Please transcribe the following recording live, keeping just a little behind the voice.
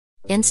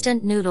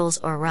Instant noodles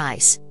or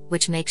rice,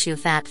 which makes you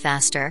fat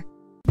faster?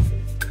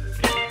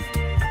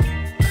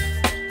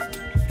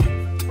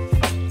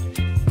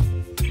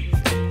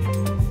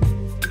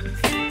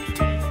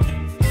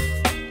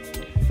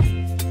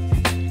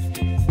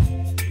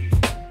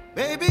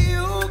 Baby,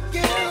 you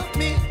give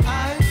me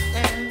ice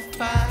and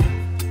fire.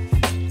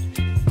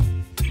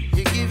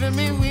 You're giving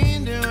me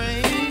wind and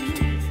rain.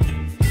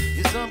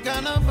 You're some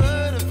kind of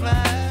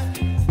butterfly.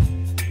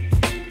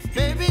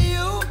 Baby,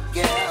 you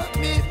give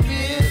me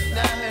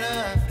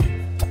midnight.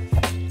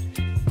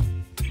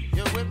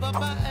 You whip up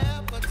my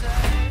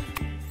appetite.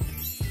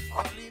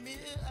 Leave me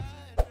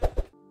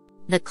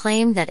The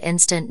claim that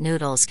instant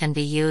noodles can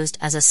be used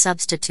as a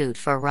substitute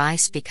for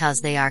rice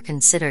because they are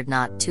considered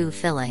not too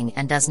filling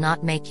and does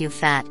not make you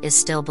fat is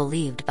still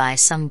believed by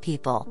some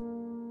people.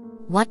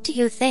 What do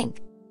you think?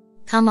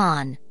 Come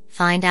on,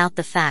 find out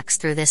the facts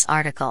through this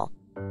article.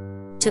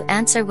 To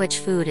answer which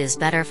food is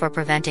better for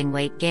preventing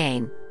weight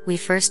gain, we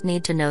first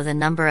need to know the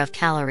number of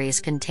calories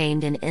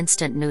contained in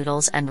instant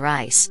noodles and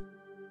rice.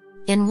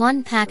 In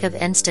one pack of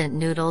instant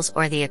noodles,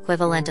 or the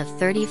equivalent of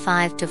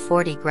 35 to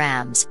 40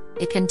 grams,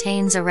 it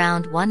contains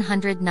around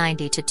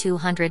 190 to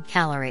 200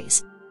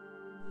 calories.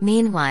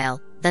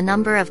 Meanwhile, the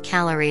number of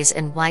calories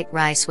in white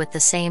rice with the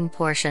same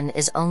portion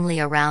is only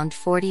around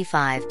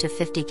 45 to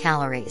 50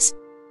 calories.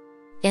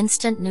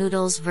 Instant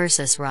noodles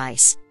versus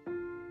rice.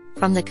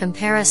 From the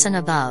comparison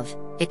above,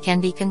 it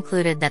can be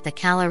concluded that the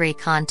calorie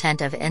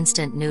content of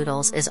instant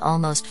noodles is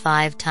almost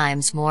 5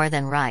 times more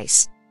than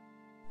rice.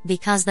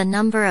 Because the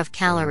number of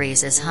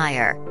calories is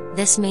higher,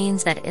 this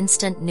means that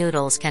instant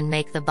noodles can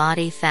make the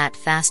body fat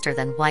faster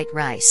than white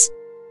rice.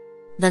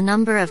 The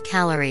number of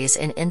calories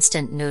in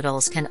instant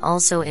noodles can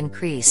also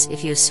increase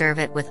if you serve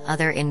it with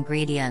other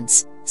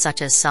ingredients,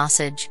 such as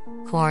sausage,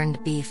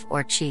 corned beef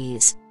or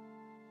cheese.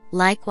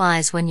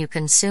 Likewise, when you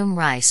consume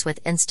rice with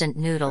instant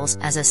noodles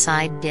as a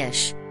side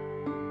dish,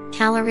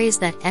 calories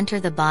that enter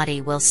the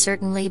body will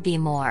certainly be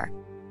more.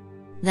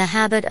 The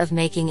habit of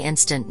making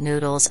instant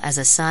noodles as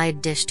a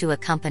side dish to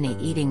accompany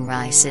eating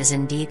rice is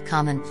indeed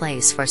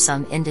commonplace for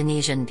some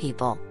Indonesian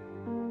people.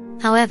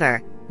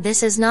 However,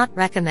 this is not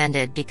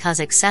recommended because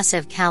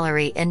excessive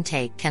calorie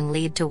intake can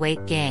lead to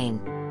weight gain.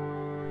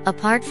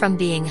 Apart from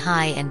being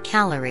high in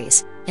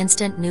calories,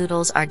 instant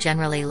noodles are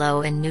generally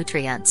low in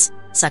nutrients,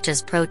 such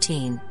as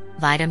protein,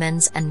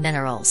 vitamins and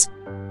minerals.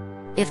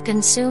 If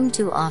consumed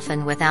too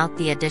often without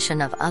the addition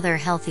of other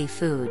healthy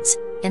foods,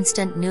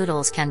 instant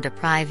noodles can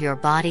deprive your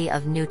body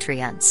of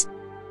nutrients.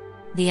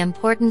 The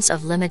importance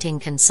of limiting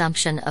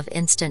consumption of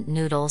instant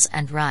noodles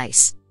and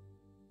rice.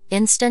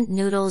 Instant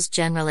noodles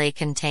generally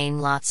contain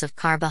lots of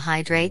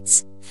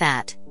carbohydrates,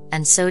 fat,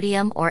 and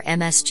sodium or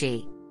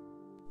MSG.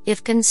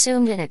 If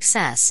consumed in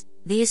excess,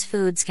 these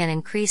foods can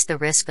increase the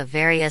risk of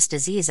various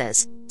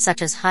diseases,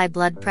 such as high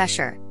blood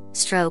pressure,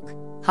 stroke,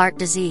 heart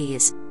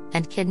disease,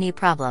 and kidney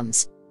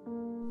problems.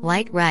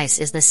 White rice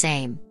is the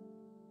same.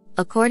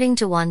 According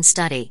to one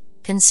study,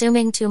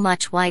 consuming too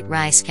much white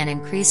rice can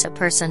increase a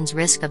person's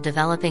risk of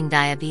developing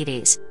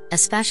diabetes,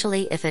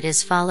 especially if it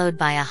is followed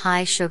by a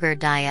high-sugar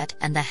diet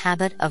and the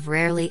habit of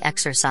rarely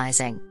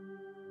exercising.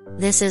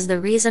 This is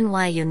the reason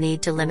why you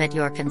need to limit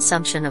your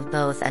consumption of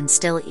both and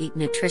still eat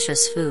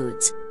nutritious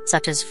foods,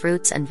 such as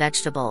fruits and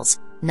vegetables,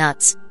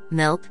 nuts,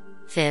 milk,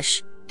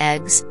 fish,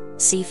 eggs,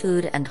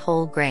 seafood and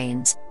whole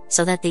grains,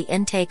 so that the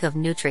intake of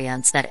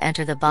nutrients that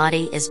enter the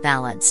body is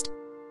balanced.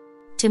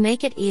 To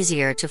make it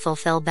easier to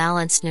fulfill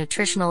balanced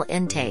nutritional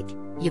intake,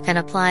 you can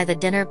apply the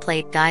dinner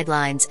plate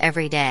guidelines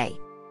every day.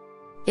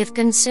 If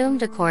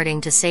consumed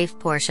according to safe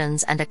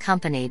portions and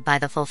accompanied by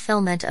the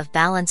fulfillment of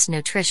balanced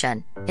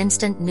nutrition,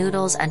 instant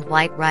noodles and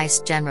white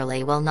rice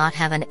generally will not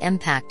have an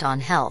impact on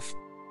health.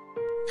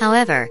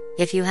 However,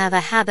 if you have a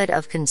habit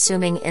of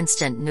consuming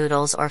instant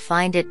noodles or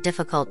find it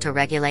difficult to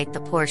regulate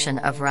the portion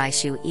of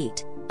rice you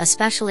eat,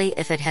 especially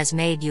if it has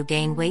made you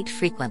gain weight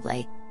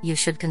frequently, you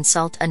should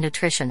consult a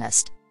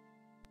nutritionist.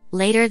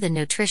 Later, the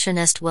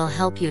nutritionist will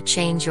help you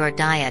change your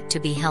diet to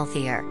be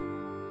healthier.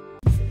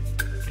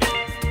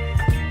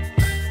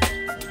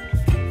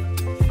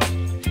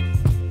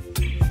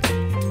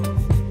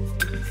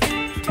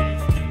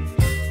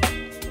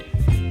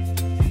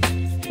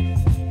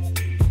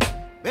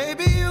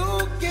 Baby,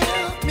 you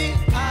give me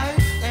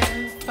ice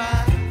and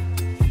fire.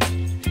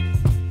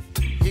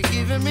 You're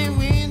giving me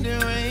wind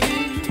and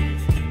rain.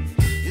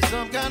 You're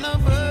some kind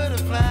of butterfly.